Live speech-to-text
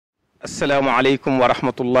asalaamaaleykum wa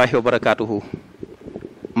rahmatullahi wa barakaatuhu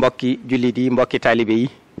mbokki jullit yi mbokki taalibe yi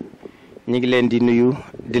ñu ngi leen di nuyu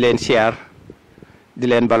di leen siyaar di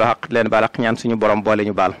leen balu xaq di leen baal xaq ñaan suñu borom boole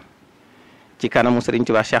ñu baal ci kanamu Sëriñ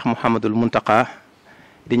Tuubaa Cheikh Mouhamadul Muntaqa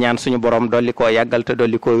di ñaan suñu borom dolli koo yàggal te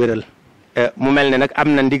dolli koo wéral mu mel ne nag am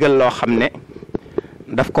na ndigal loo xam ne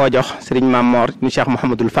daf koo jox Sëriñ Maam Moor ñu Cheikh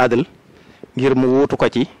Mouhamadul Fadal ngir mu wuutu ko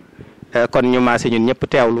ci kon ñu maase ñun ñëpp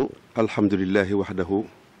teewlu. alhamdulillahi wahdahu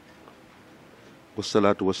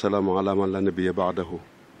wasalaatu wasalaamu ala man la nabiya baadahu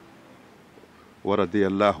wa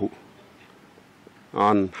radiyallahu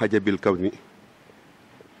an hajabil kawni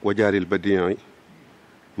wa jaaril badii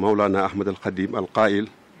mawlana ahmad alxadim alqail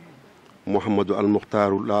muhammadu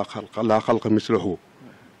almuxtaaru laa xalqa mislahu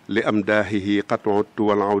li am daahihi qat'tu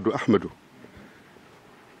wal awdu ahmadu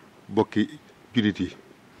bokki julit yi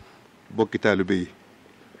bokki taalibe yi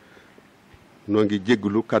noo ngi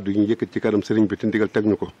jégglu kàddu yi ñu yëkkat ci kanam sëriñ bi te ndigal teg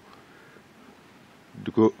ñu ko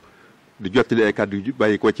di jottali ay kàddu yu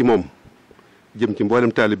bàyyi ko ci moom jëm ci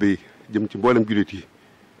mboolem taalibe yi jëm ci mboolem jullit yi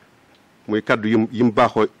muy kàddu yim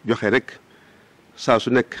baaxoo joxe rek saa su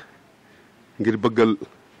nekk ngir bëggal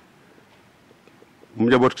mu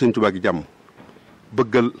njaboot ko Sëriñ Tuubaa gi jàmm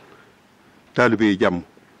bëggal taalibe yi jàmm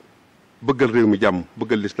bëggal réew mi jàmm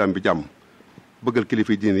bëggal lislaam bi jàmm bëggal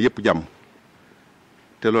kilifa yi diine yépp jàmm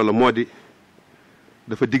te loola moo di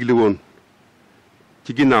dafa digle woon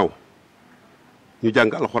ci ginnaaw ñu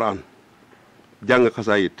jàng alxuraan jàng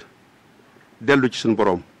xasaayit dellu ci suñu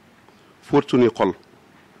boroom fóot suñuy xol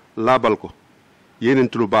laabal ko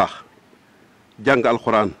yéenent lu baax jàng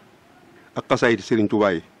alxuraan ak xasaayit Sëriñ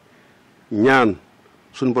Tuubaa yi ñaan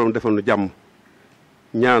suñu boroom defal nu jàmm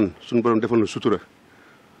ñaan suñu boroom defal nu sutura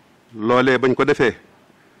loolee bañ ko defee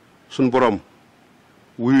suñu boroom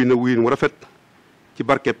wuyu na wuyu mu rafet ci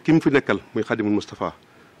barkeb ki mu fi nekkal muy Xadimul Mustafa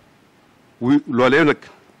loolee nag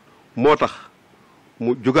moo tax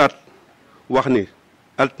mu jugaat wax ni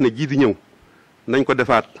altine jii di ñëw nañ ko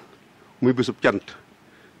defaat muy bésub cant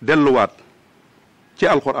delluwaat ci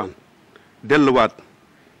alxuraan delluwaat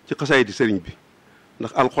ci xasaayiti sëriñ bi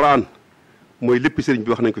ndax alxuraan mooy léppi sëriñ bi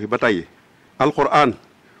wax nañ ko fi ba tàyyi alxuraan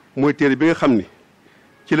mooy téere bi nga xam ni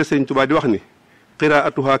ci la sëriñ Tuubaa di wax ni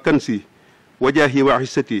qiraatuha kansi wajaahi wa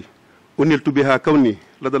xissati uniltu biha kawni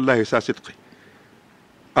ladallaahi saa sidqi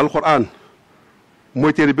alxuraan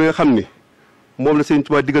mooy téere bi nga xam ni moom la Sëriñ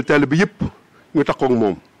Tuubaa digal taalibe bi yëpp ñu taxoog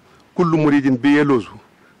moom kullu muridin bi yeloosu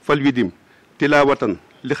fal widim tilaawatan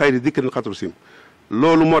li xayri dikrin xatrusim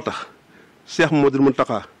loolu moo tax Cheikh Mouhamadoul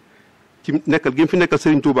Mountakha ci nekkal gi mu fi nekkal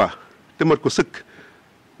Sëriñ Tuubaa te mat ko sëkk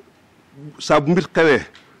saa bu mbir xewee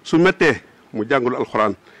su mettee mu jàngalu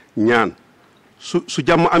alxuraan ñaan su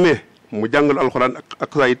jàmm amee mu jàngalu alxuraan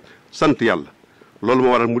ak sayit sant yàlla loolu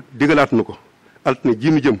moo waral mu digalaat na ko altine ji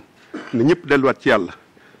nu jëm ne ñëpp delluwaat ci yàlla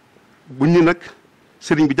buñ ni nag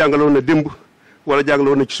sëriñ bi jàngaloon na démb wala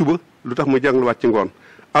jàngaloon na ci suba lu tax muy jàngalawaat ci ngoon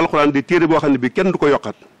alxuraan di téere boo xam ne bi kenn du ko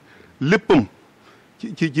yokkaat léppam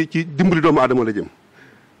ci dimbali doomu aadama la jëm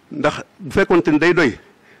ndax bu fekkoon te day doy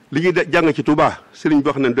li ñuy jàng ci Touba sëriñ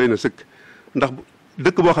boo xam ne doy na sëkk ndax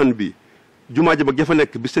dëkk boo xam ne bii jumaa ja mag jafa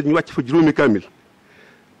nekk bi sëriñ wàcc fa juróomi kaamil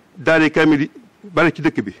daare kaamil yi bari ci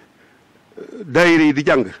dëkk bi daayira yi di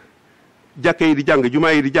jàng jàkka yi di jàng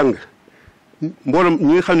jumaa yi di jàng mboolem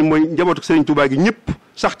ñi nga xam ne mooy njabootu Sëriñ Tuubaa gi ñëpp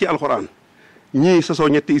sax ci alxuraan ñii sasoo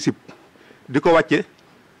ñetti isib di ko wàcce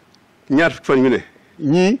ñaar fukki fan yu ne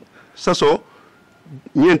ñii sasoo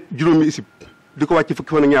juróomi isib di ko wàcce fukki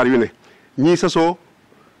fan ak ñaar yu ne ñii sasoo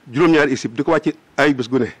juróom-ñaari isib di ko wàcce ay bés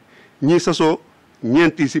gu ne ñii sasoo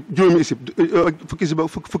ñeenti isib juróomi isib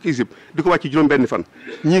fukki isib di ko wàcce juróom-benni fan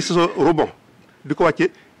ñii sasoo rubon di ko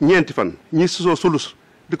wàcce ñeenti fan ñii sasoo sulus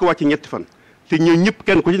di ko wàcce ñetti fan te ñoo ñëpp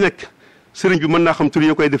kenn ku ci nekk sëriñ bi mën naa xam tur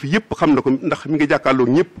yi koy def yëpp xam na ko ndax mi ngi jàkkaarloog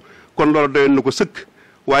ñëpp kon loolu doyoon na ko sëkk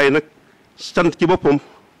waaye nag sant ci boppam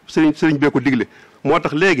sëriñ bee ko digle moo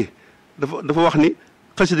tax léegi dafa wax ni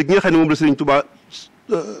xasida gi nga xam ne moom la sëriñ Tuubaa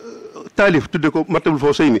taalif tudde ko Matlabul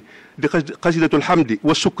Fawzayni di xasidatul hamdi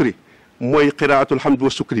wa sukri mooy qiraatul hamdi wa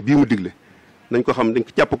sukri bii mu digle nañ ko xam dañ ko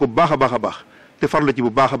jàpp ko bu baax a baax a baax te farlu ci bu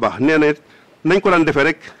baax a baax nee na nañ ko daan defee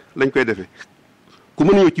rek lañ koy defee ku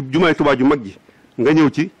mën a ñëw ci jumaay Tuubaa ju mag ji nga ñëw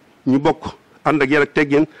ci ñu bokk ànd ak yar ak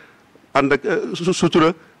teggin ànd ak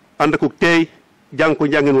sutura ànd ak teey jàng ko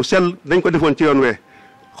njàngin wu sell dañ ko defoon ci yoon wee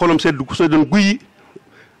xolam seddu ku doon guyi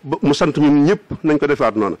ba mu sant ñun ñëpp nañ ko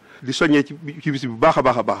defaat noonu di soññee ci bis bi bu baax a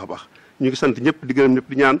baax a baax a baax ñu ngi sant ñëpp di gërëm ñëpp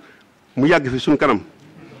di ñaan mu yàgg fi suñu kanam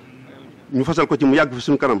ñu fasal ko ci mu yàgg fi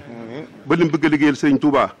suñu kanam ba lim bëgg a liggéeyal Sëriñ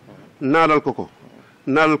Tuubaa naalal ko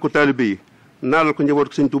naalal ko taalibe yi naalal ko njaboot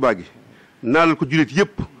ko Sëriñ Tuubaa gi naalal ko jullit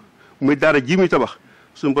yëpp muy daara ji muy tabax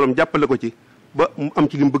suñu borom jàppale ko ci ba mu am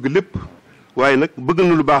ci li mu bëgg lépp waaye nag bëgg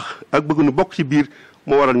na lu baax ak bëgg nu bokk ci biir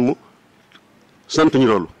moo waral mu sant ñu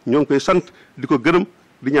loolu ñoo ngi koy sant di ko gërëm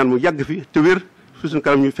di ñaan mu yàgg fi te wér su suñu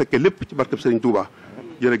kanam ñu fekkee lépp ci barkeb Sëriñ Tuubaa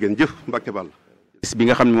jërë ngeen jëf Mbàkke Bàll. bis bi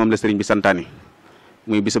nga xam ne moom la sëriñ bi santaani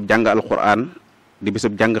muy bisub jàng alquran di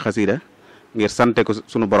bisub jàng xasida ngir sante ko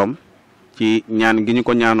sunu borom ci ñaan gi ñu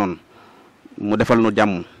ko ñaanoon mu defal nu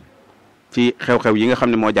jàmm ci xew-xew yi nga xam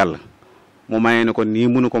ne moo jàll mu mayee ne ko nii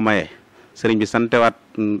mënu ko mayee sëriñ bi santewaat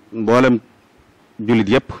mboolem jullit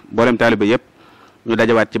yëpp mboolem taaliba yëpp ñu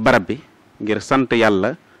dajawaat ci barab bi ngir sant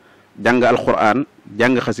yàlla jàng alquran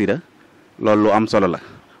jàng xasida loolu lu am solo la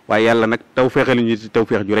waaye yàlla nag taw féexalu ñu ci taw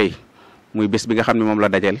féex ju rëy muy bés bi nga xam ne moom la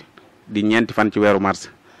dajeel di ñeenti fan ci weeru mars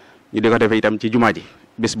ñu di ko defee itam ci jumaa ji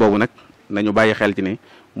bés boobu nag nañu bàyyi xel ci ne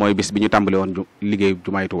mooy bés bi ñu tàmbali woon liggéey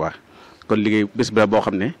jumaay Tuubaa kon liggéey bés bi la boo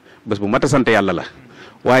xam ne bés bu mat a sant yàlla la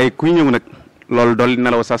waaye kuy ñëw nag loolu dolli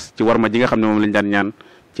nelaw sas ci warma ji nga xam ne moom lañ daan ñaan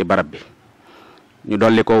ci barab bi ñu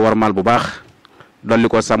dolli ko warmal bu baax dolli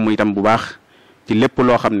ko sàmm itam bu baax ci lépp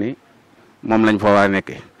loo xam ne moom lañ fa war a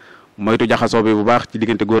nekkee moytu jaxasoo bi bu baax ci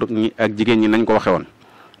diggante góor ñi ak jigéen ñi nañ ko waxe woon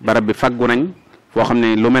barab bi faggu nañ foo xam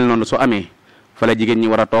ne lu mel noonu su amee fa la jigéen ñi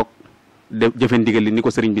war a toog jëfe ndigal li ni ko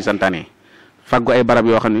sëriñ bi santaane faggu ay barab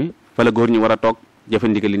yoo xam ne fa la góor ñi war a toog jëfe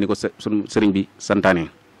ndigal li ni ko sunu sëriñ bi santaane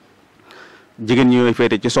jigéen ñi ñooy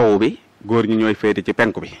féete ci sowu bi góor ñi ñooy féete ci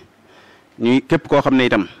penku bi ñuy képp koo xam ne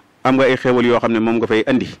itam am nga ay xéewal yoo xam ne moom nga fay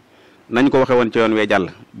andi nañ ko waxe woon ci yoon wee jàll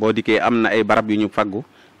boo dikkee am na ay barab yu ñu faggu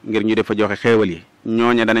ngir ñu def fa joxe xéewal yi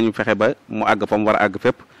ñooña danañ fexe ba mu àgg fa mu war a àgg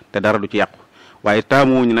fépp te dara du ci yàqu waaye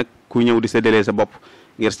taamuwuñu nag ku ñëw di séddalee sa bopp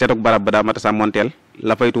ngir seetuk barab ba daa mat a sàmmonteel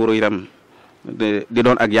la fay tuuru itam di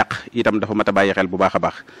doon ak yàq itam dafa mat a bàyyi xel bu baax a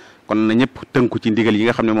baax kon na ñëpp tënku ci ndigal yi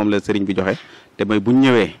nga xam ne moom la sëriñ bi joxe te mooy buñ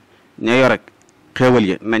ñëwee ña yor ak xéewal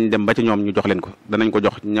yi nañ dem ba ci ñoom ñu jox leen ko danañ ko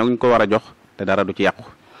jox ñañ ko war a jox te dara du ci yàqu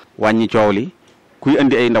wàññi coow li kuy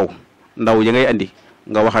andi ay ndaw ya ngay andi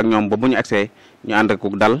nga wax ak ñoom ba bu ñu agsee ñu ànd ko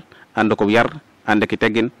dal ànd ko yar ànd ki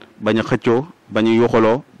teggin bañ a xëccoo bañ a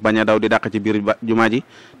yuuxaloo bañ a daw di dàq ci biir jumaa ji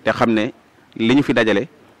te xam ne li ñu fi dajale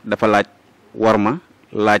dafa laaj warma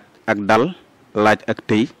laaj ak dal laaj ak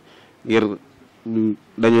tëy ngir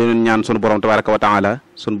dañoo ñaan sunu borom tabaraka wa taala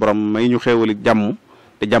sunu borom may ñu xéewali jàmm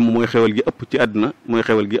te jàmm mooy xéewal gi ëpp ci àdduna mooy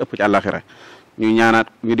xéewal gi ëpp ci àllaaxira ñu ñaanaat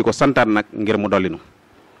ñu di ko santaat nag ngir mu dollinu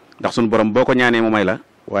ndax sunu borom boo ko ñaanee mu may la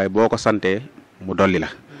waaye boo ko santee mu dolli la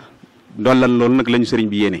ndollan loolu nag la ñu sëriñ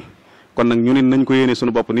bi yéene kon nag ñu ne nañ ko yéene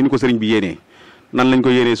suñu bopp ni ñu ko sëriñ bi yéenee nan lañ ko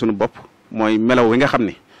yéenee suñu bopp mooy melaw wi nga xam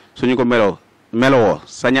ne suñu ko melowoo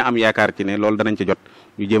sañ a am yaakaar ci ne loolu danañ ci jot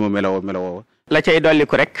ñu jéem a melowoo la cay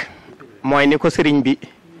dolliku rek mooy ni ko sëriñ bi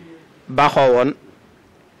baaxoo woon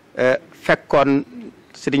fekkoon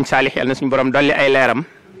sëriñ Saalix yàlla na suñu borom dolli ay leeram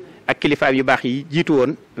ak kilifaam yu baax yi jiitu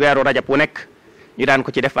woon weeru rajab wu nekk ñu daan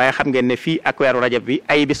ko ci def waaye xam ngeen ne fii ak weeru rajab bi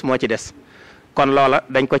ay bis moo ci des kon loola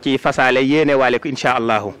dañ ko ci fasaale yéene waale ko incha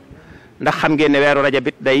allahu ndax xam ngeen ne weeru rajab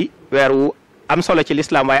it day weer wu am solo ci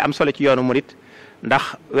lislaam waaye am solo ci yoonu murit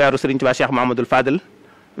ndax weeru sëriñ Tuubaa Cheikh Mahamadul Fadal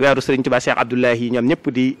weeru sëriñ Tuubaa Cheikh Abdoulahi ñoom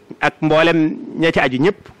ñëpp di ak mboolem ña ci aju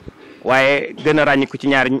ñëpp waaye gën a ràññiku ci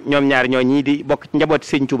ñoom ñaar ñoo ñii di bokk ci njabooti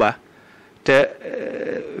sëriñ Tuubaa te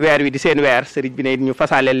weer wi di seen weer sëriñ bi ne ñu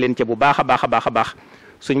fasaaleel leen ca bu baax a baax a baax a baax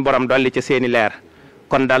suñ borom dolli ca seeni leer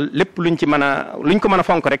kon daal lépp luñ ko mën a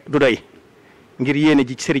fonk rek du doy ngir yéene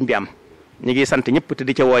ji ci sëriñ bi am ñu ngi sant ñëpp te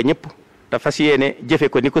di ca woo ñëpp te fas yéene jëfe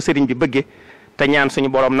ko ni ko sëriñ bi bëgge te ñaan suñu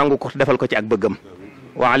borom nangu ko defal ko ci ak bëggam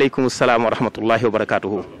wa aleykum salaam wa rahmatullahi wa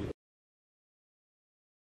barakaatuhu